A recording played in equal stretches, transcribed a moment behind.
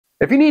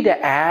If you need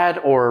to add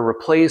or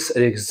replace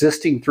an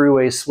existing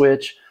three-way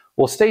switch,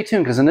 well, stay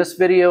tuned, because in this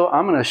video,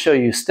 I'm going to show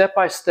you step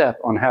by step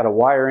on how to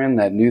wire in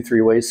that new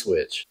three-way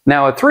switch.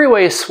 Now, a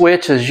three-way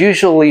switch is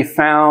usually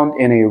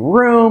found in a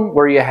room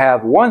where you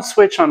have one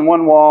switch on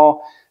one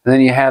wall, and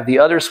then you have the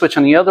other switch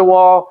on the other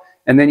wall,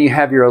 and then you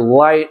have your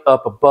light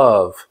up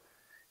above.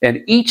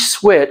 And each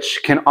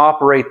switch can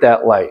operate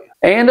that light.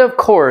 And of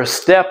course,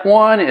 step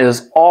one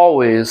is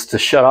always to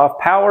shut off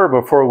power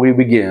before we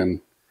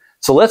begin.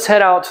 So let's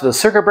head out to the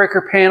circuit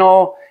breaker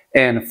panel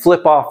and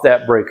flip off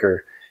that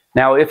breaker.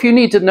 Now, if you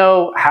need to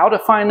know how to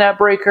find that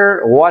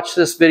breaker, watch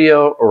this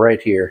video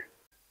right here.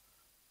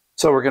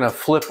 So we're going to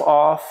flip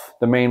off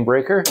the main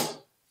breaker.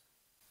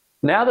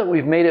 Now that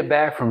we've made it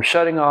back from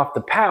shutting off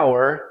the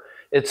power,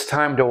 it's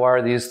time to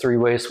wire these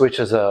three-way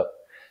switches up.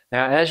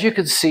 Now, as you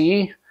can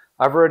see,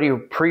 I've already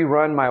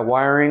pre-run my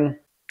wiring.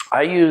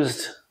 I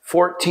used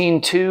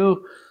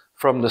 14.2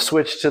 from the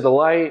switch to the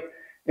light,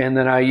 and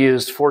then I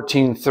used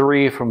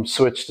 14.3 from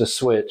switch to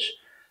switch.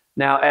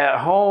 Now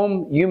at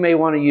home, you may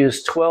want to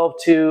use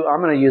 12.2.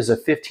 I'm going to use a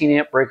 15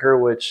 amp breaker,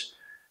 which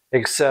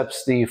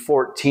accepts the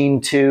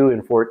 14.2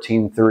 and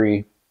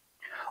 14.3.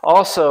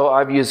 Also,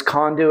 I've used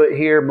conduit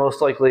here.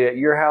 Most likely at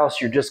your house,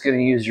 you're just going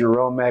to use your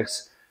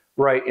Romex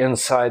right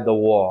inside the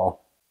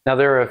wall. Now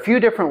there are a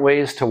few different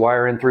ways to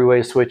wire in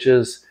three-way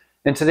switches.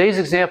 In today's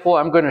example,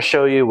 I'm going to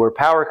show you where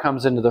power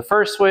comes into the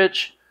first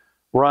switch,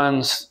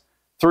 runs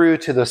through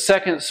to the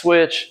second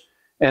switch,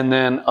 and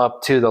then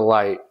up to the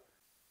light.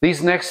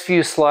 These next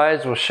few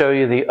slides will show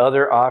you the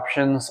other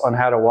options on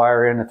how to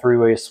wire in a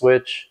three-way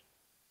switch.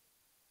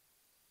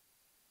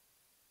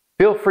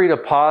 Feel free to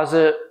pause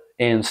it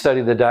and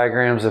study the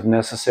diagrams if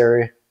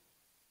necessary.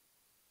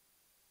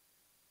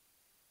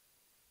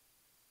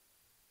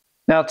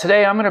 Now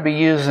today I'm going to be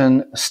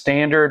using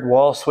standard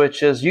wall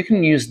switches. You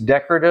can use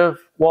decorative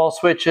wall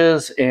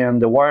switches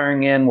and the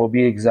wiring in will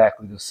be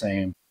exactly the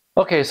same.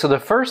 Okay, so the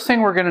first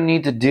thing we're going to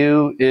need to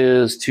do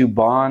is to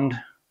bond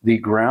the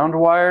ground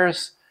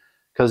wires,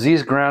 because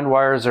these ground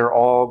wires are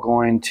all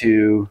going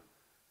to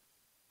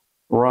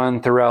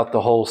run throughout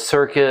the whole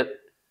circuit,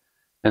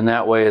 and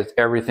that way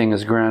everything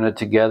is grounded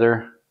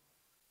together.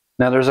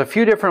 Now there's a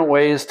few different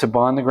ways to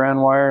bond the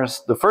ground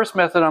wires. The first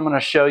method I'm going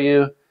to show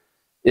you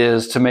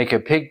is to make a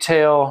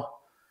pigtail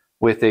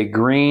with a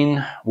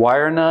green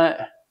wire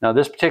nut. Now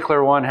this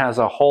particular one has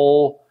a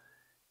hole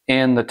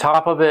in the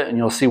top of it, and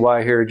you'll see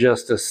why here in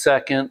just a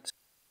second.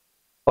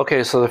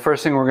 Okay, so the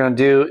first thing we're going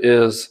to do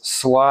is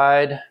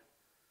slide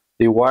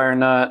the wire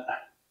nut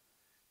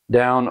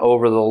down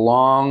over the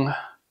long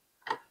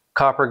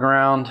copper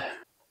ground,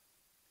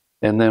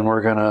 and then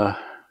we're going to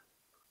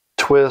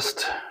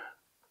twist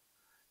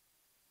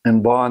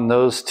and bond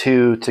those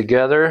two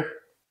together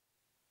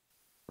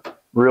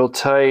real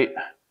tight,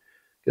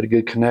 get a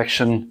good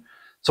connection.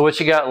 So what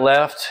you got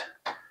left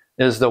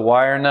is the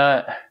wire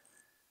nut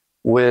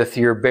with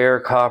your bare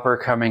copper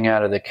coming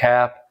out of the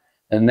cap,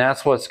 and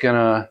that's what's going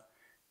to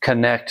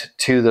connect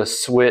to the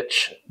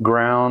switch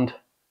ground.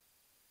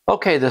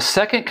 Okay, the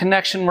second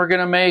connection we're going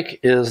to make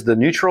is the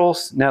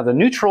neutrals. Now the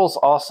neutrals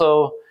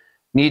also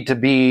need to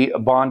be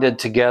bonded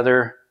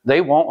together.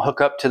 They won't hook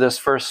up to this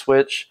first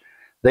switch.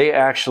 They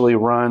actually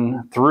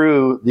run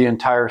through the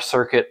entire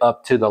circuit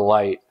up to the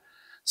light.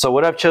 So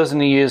what I've chosen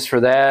to use for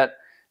that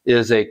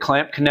is a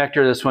clamp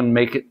connector. This one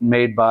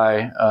made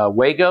by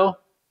Wago.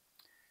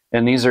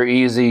 And these are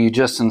easy. You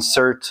just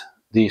insert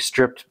the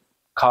stripped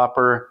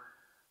copper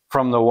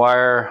from the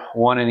wire,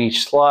 one in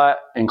each slot,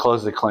 and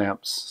close the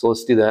clamps. So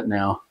let's do that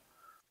now.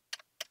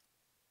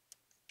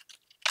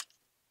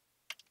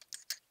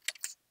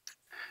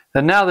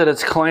 And now that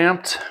it's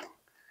clamped,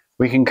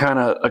 we can kind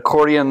of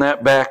accordion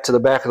that back to the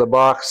back of the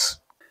box.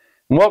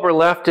 And what we're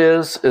left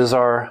is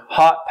our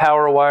hot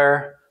power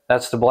wire.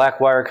 That's the black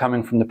wire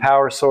coming from the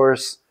power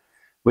source.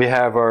 We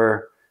have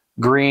our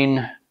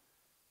green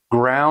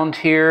ground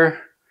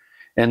here,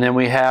 and then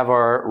we have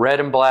our red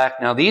and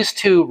black. Now these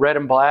two, red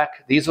and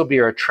black, these will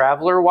be our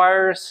traveler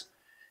wires,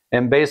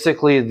 and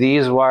basically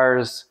these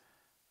wires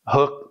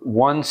hook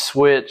one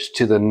switch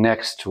to the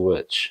next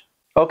switch.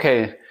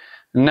 Okay,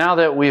 now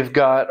that we've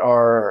got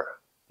our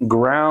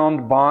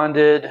ground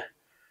bonded,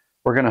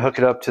 we're going to hook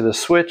it up to the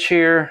switch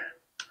here.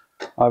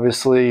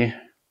 Obviously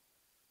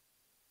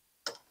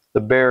the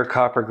bare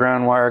copper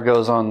ground wire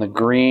goes on the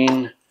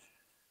green.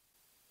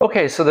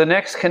 Okay, so the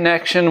next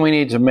connection we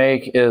need to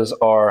make is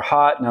our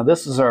hot. Now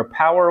this is our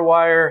power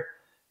wire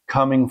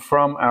coming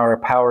from our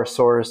power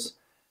source,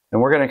 and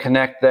we're going to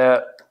connect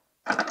that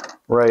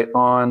right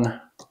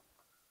on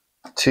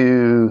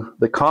to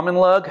the common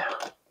lug.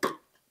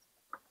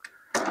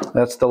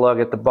 That's the lug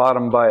at the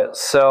bottom by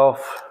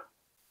itself.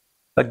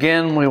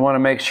 Again, we want to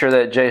make sure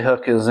that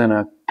J-hook is in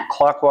a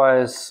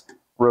clockwise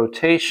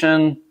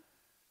rotation,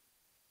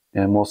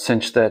 and we'll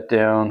cinch that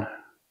down.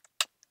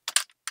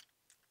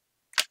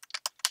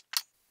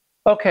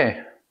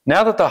 Okay,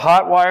 now that the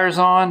hot wire's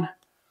on,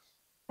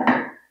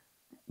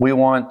 we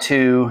want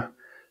to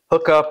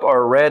hook up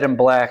our red and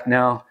black.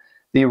 Now,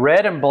 the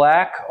red and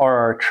black are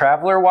our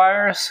traveler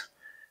wires.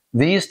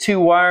 These two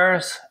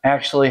wires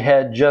actually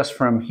head just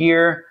from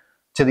here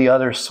to the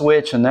other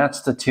switch, and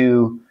that's the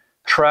two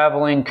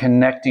traveling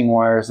connecting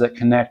wires that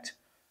connect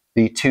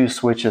the two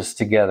switches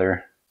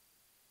together.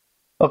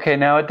 Okay,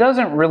 now it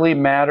doesn't really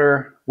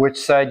matter which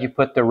side you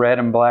put the red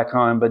and black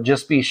on, but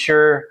just be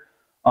sure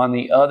on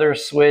the other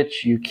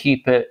switch you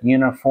keep it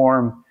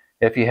uniform.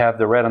 If you have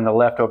the red on the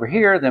left over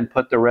here, then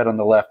put the red on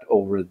the left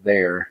over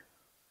there.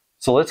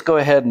 So let's go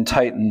ahead and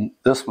tighten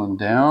this one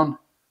down.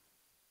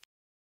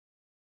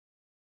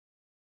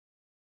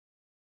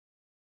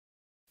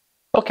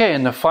 Okay,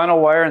 and the final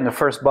wire in the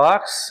first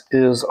box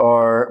is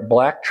our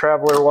black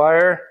traveler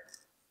wire.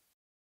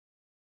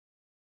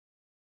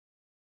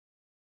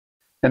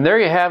 And there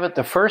you have it.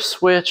 The first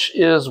switch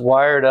is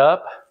wired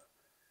up.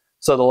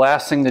 So the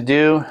last thing to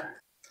do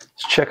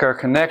is check our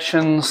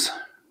connections,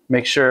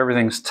 make sure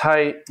everything's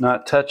tight,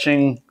 not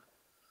touching.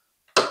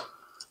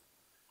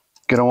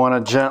 Gonna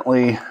want to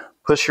gently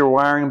push your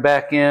wiring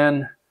back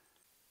in,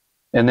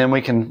 and then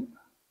we can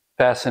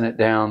fasten it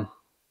down.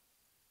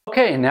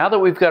 Okay, now that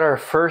we've got our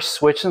first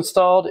switch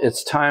installed,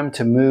 it's time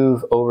to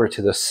move over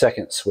to the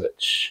second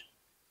switch.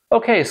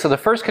 Okay, so the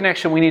first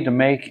connection we need to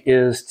make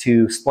is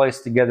to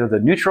splice together the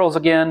neutrals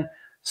again,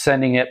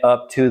 sending it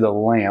up to the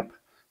lamp.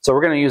 So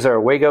we're going to use our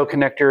Wago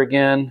connector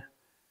again,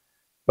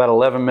 about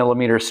 11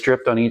 millimeter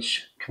stripped on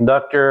each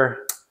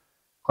conductor.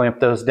 Clamp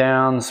those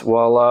down,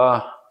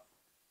 voila,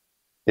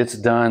 it's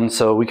done.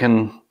 So we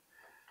can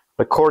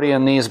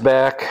accordion these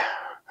back,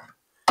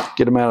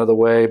 get them out of the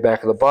way,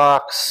 back of the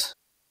box.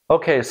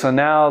 Okay, so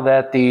now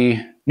that the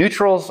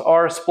neutrals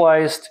are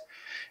spliced,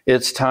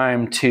 it's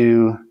time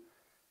to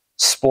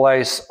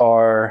splice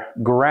our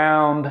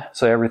ground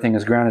so everything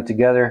is grounded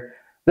together.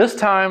 This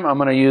time I'm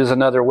going to use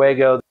another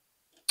Wago.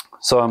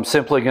 So I'm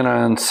simply going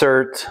to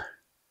insert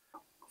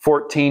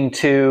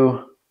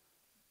 14-2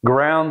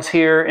 grounds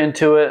here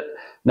into it.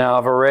 Now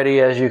I've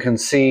already, as you can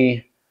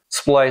see,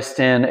 spliced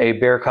in a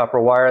bare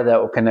copper wire that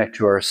will connect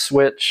to our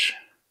switch.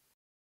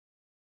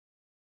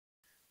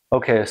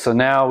 Okay, so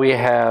now we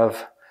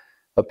have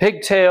a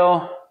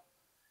pigtail,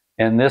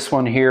 and this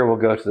one here will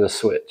go to the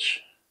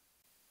switch.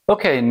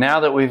 Okay, now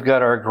that we've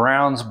got our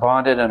grounds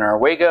bonded in our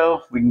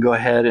Wago, we can go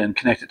ahead and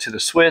connect it to the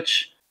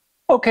switch.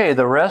 Okay,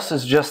 the rest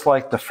is just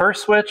like the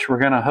first switch. We're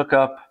going to hook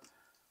up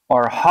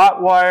our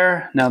hot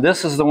wire. Now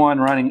this is the one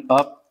running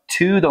up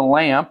to the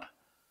lamp.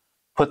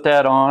 Put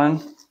that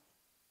on.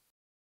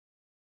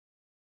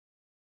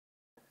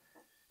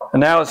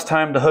 And now it's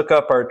time to hook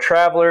up our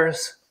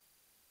travelers.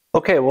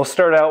 Okay, we'll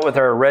start out with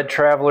our red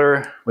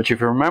traveler, which if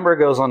you remember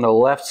goes on the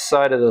left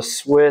side of the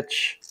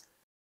switch.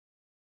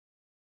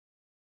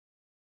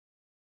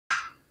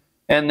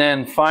 And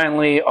then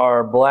finally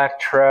our black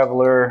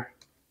traveler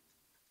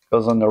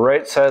goes on the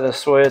right side of the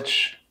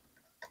switch.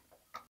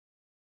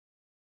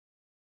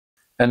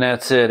 And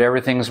that's it,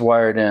 everything's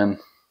wired in.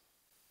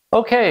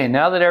 Okay,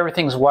 now that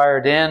everything's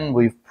wired in,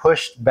 we've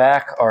pushed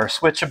back our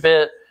switch a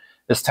bit.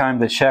 It's time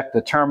to check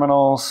the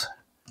terminals,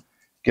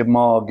 give them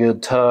all a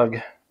good tug.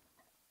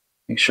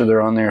 Make sure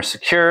they're on there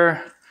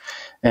secure,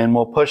 and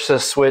we'll push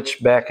this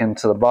switch back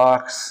into the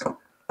box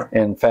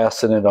and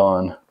fasten it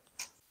on.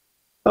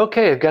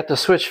 Okay, I've got the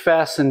switch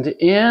fastened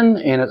in,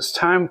 and it's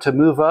time to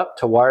move up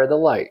to wire the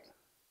light.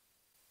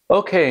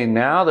 Okay,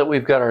 now that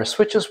we've got our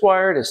switches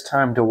wired, it's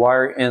time to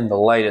wire in the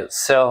light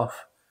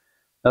itself.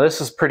 Now this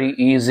is pretty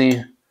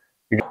easy.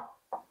 Your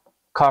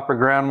copper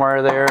ground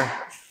wire there.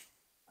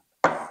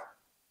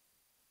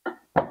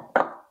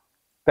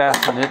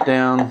 Fasten it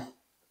down.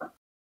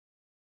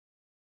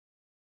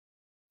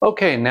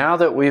 Okay, now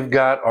that we've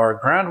got our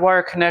ground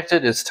wire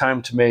connected, it's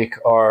time to make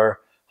our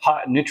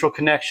hot and neutral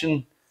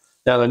connection.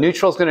 Now the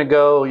neutral is going to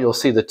go, you'll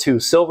see the two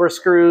silver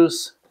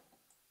screws.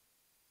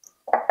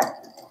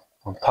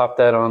 I'll pop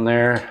that on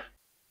there.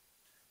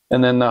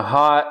 And then the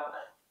hot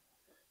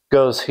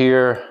goes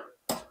here,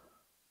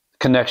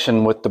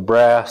 connection with the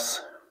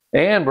brass.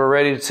 And we're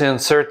ready to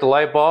insert the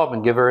light bulb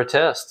and give her a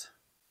test.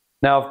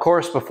 Now, of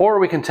course, before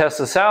we can test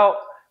this out,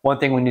 one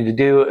thing we need to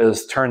do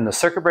is turn the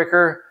circuit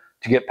breaker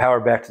to get power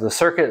back to the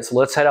circuit. So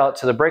let's head out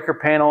to the breaker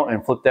panel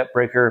and flip that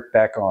breaker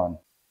back on.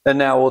 And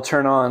now we'll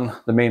turn on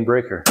the main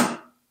breaker.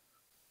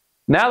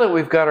 Now that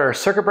we've got our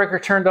circuit breaker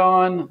turned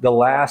on, the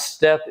last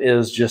step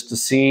is just to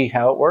see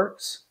how it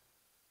works.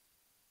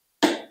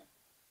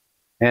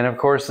 And of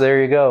course,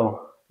 there you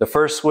go. The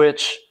first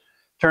switch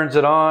turns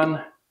it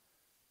on,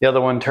 the other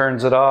one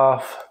turns it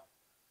off.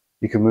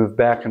 You can move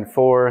back and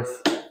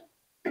forth.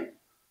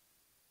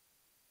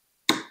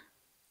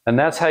 And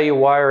that's how you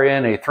wire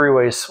in a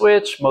three-way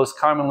switch, most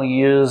commonly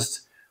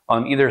used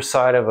on either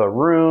side of a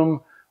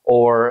room,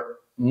 or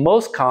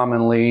most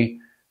commonly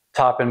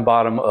top and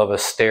bottom of a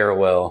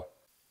stairwell.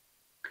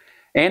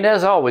 And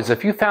as always,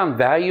 if you found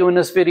value in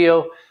this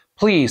video,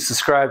 please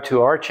subscribe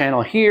to our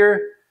channel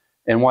here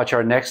and watch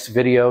our next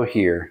video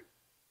here.